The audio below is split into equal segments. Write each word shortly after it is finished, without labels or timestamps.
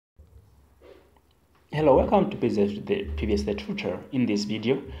Hello, welcome to the previous tutor. In this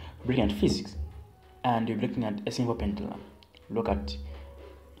video, we're looking at physics, and we're looking at a simple pendulum. Look at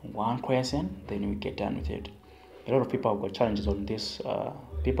one question, then we get done with it. A lot of people have got challenges on this.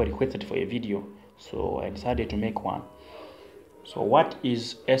 People requested for a video, so I decided to make one. So what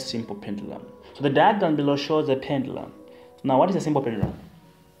is a simple pendulum? So the diagram below shows a pendulum. Now, what is a simple pendulum?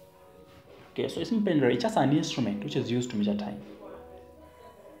 Okay, so a simple pendulum is just an instrument which is used to measure time.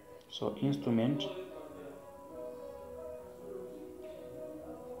 So instrument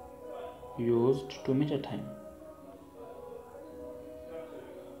used to measure time.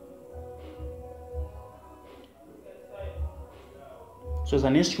 So it's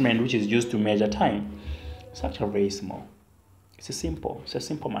an instrument which is used to measure time. It's actually very small. It's a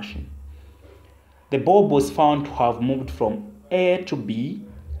simple machine. The bulb was found to have moved from A to B.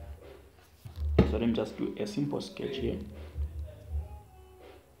 So let me just do a simple sketch here.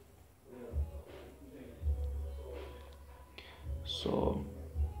 So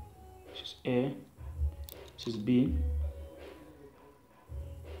this is A, this is B,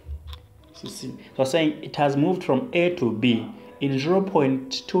 this is C. So saying it has moved from A to B in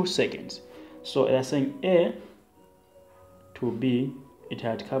 0.2 seconds. So they're saying A to B, it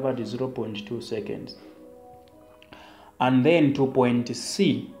had covered 0.2 seconds. And then to point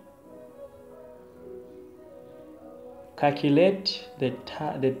C, calculate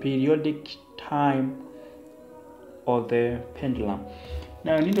the periodic time of the pendulum.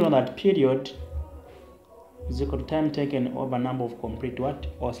 Now you need to know that period is equal to time taken over number of complete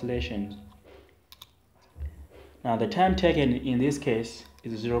oscillations. Now the time taken in this case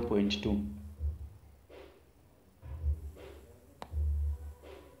is 0.2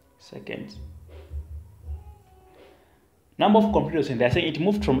 seconds. Number of complete oscillations, they're saying it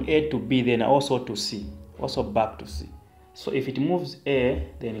moved from A to B, then also to C, also back to C. So if it moves A,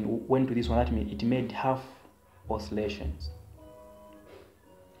 then it went to this one, that means it made half oscillations.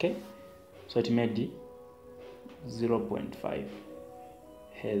 Okay, so it made 0.5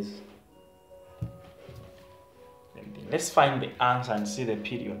 hertz. Let's find the answer and see the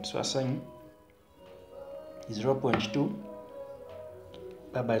period. So we're saying 0.2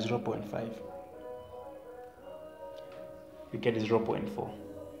 by 0.5. You get 0.4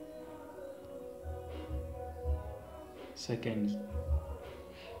 seconds.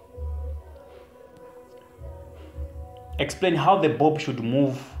 Explain how the bulb should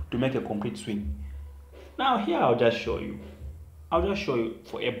move to make a complete swing. Now here I'll just show you.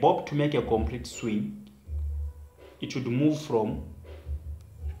 For a bulb to make a complete swing, it should move from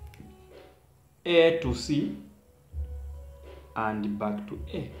A to C and back to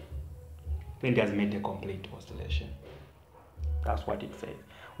A. Then it has made a complete oscillation. That's what it says.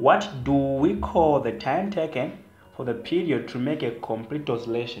 What do we call the time taken for the period to make a complete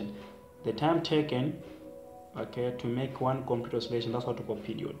oscillation? The time taken, okay, to make one complete oscillation, that's what we call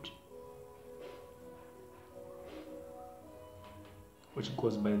period, which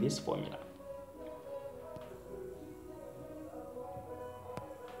goes by this formula.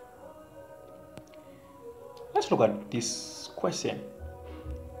 Let's look at this question.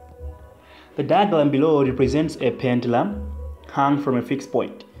 The diagram below represents a pendulum hung from a fixed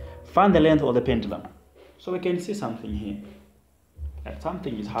point. Find the length of the pendulum. So we can see something here, that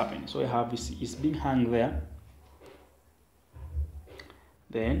something is happening. So we have it's being hung there.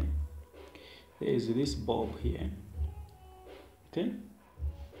 Then there is this bulb here. Okay.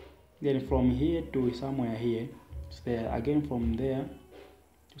 Then from here to somewhere here, it's there. Again from there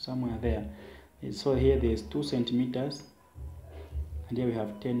to somewhere there. So here there's 2 centimeters, and here we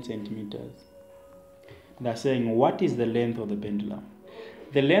have 10 centimeters. They're saying what is the length of the pendulum?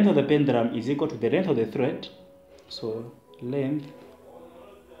 The length of the pendulum is equal to the length of the thread. So length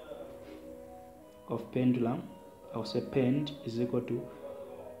of pendulum, I'll say pend, is equal to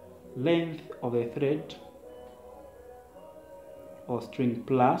length of the thread or string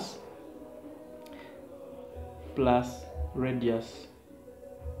plus radius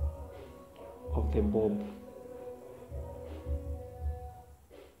of the bulb.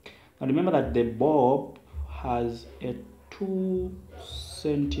 Now remember that the bulb has a 2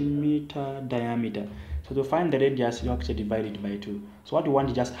 centimeter diameter. So to find the radius, you actually divide it by 2. So what you want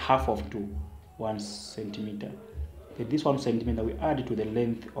is just half of 2, 1 centimeter. Then this 1 centimeter we add to the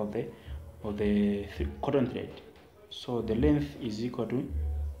length of the cotton thread. So the length is equal to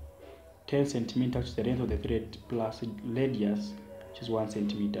 10 centimeters, which is the length of the thread, plus radius, which is 1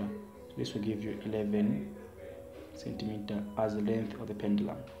 centimeter. This will give you 11 centimeter as the length of the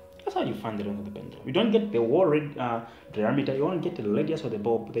pendulum. That's how you find the length of the pendulum. You don't get the whole diameter, you only get the radius of the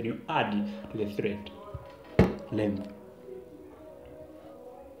bulb, then you add to the thread length.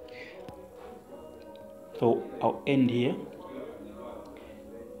 So I'll end here,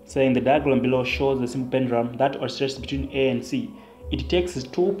 saying the diagram below shows the simple pendulum that oscillates between A and C. It takes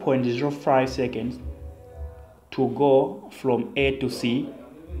 2.05 seconds to go from A to C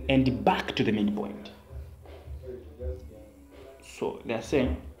and back to the midpoint. So they're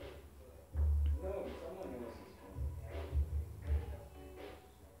saying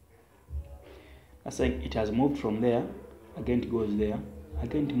it has moved from there, again it goes there,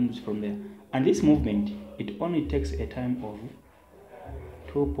 again it moves from there. And this movement, it only takes a time of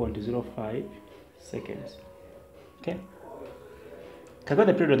 2.05 seconds. Okay? Calculate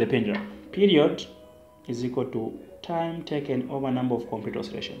the period of the pendulum. Period is equal to time taken over number of complete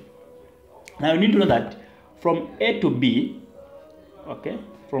oscillation. Now you need to know that from A to B, okay,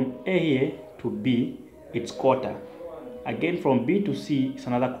 from A here to B, it's quarter. Again, from B to C, it's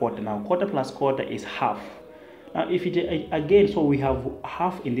another quarter. Now, quarter plus quarter is half. Now, if it again, so we have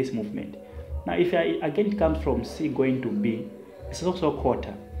half in this movement. Now, if again it comes from C going to B, it's also a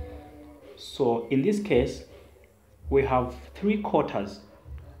quarter. So, in this case, we have 3/4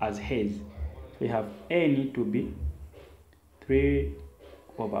 as heads. We have A need to be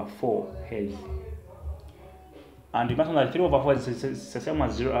 3/4 heads. And you must know that 3/4 is the same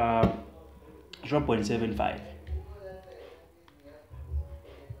as 0.75.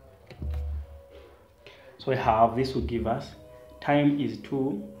 So we have, this will give us, time is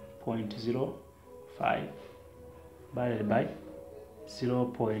 2.05 divided by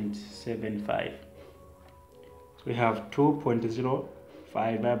 0.75. So we have 2.05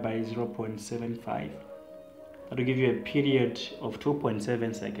 divided by 0.75. That will give you a period of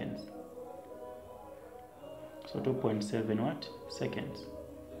 2.7 seconds. So 2.7 what? Seconds.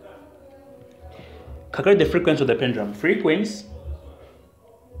 Calculate the frequency of the pendulum. Frequency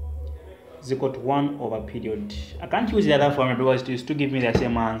is equal to 1 over period. I can't use the other formula because it used to give me the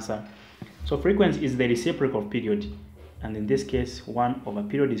same answer. So frequency is the reciprocal of period, and in this case 1 over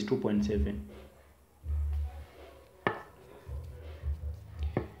period is 2.7.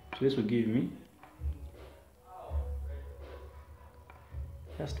 So this will give me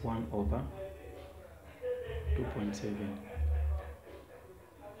just 1 over 2.7.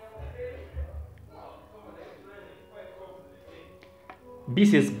 B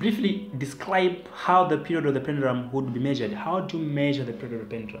says, briefly describe how the period of the pendulum would be measured. How do you measure the period of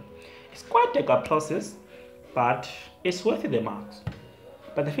the pendulum? It's quite like a process, but it's worth the marks.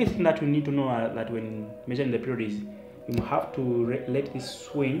 But the first thing that we need to know that when measuring the period is you have to let it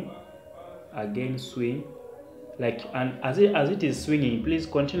swing, again swing, like, and as it is swinging, please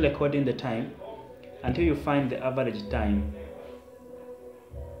continue recording the time until you find the average time.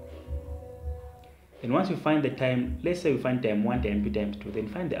 And once you find the time, let's say you find time 1, time 2, time 2, then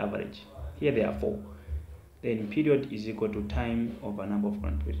find the average. Here there are 4. Then period is equal to time over number of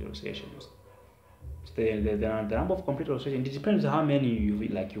complete oscillations. So the number of complete oscillations, it depends on how many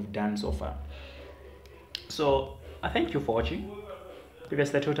you've done so far. So I thank you for watching.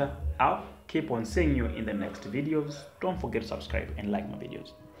 Previously tutor, I'll keep on seeing you in the next videos. Don't forget to subscribe and like my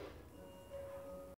videos.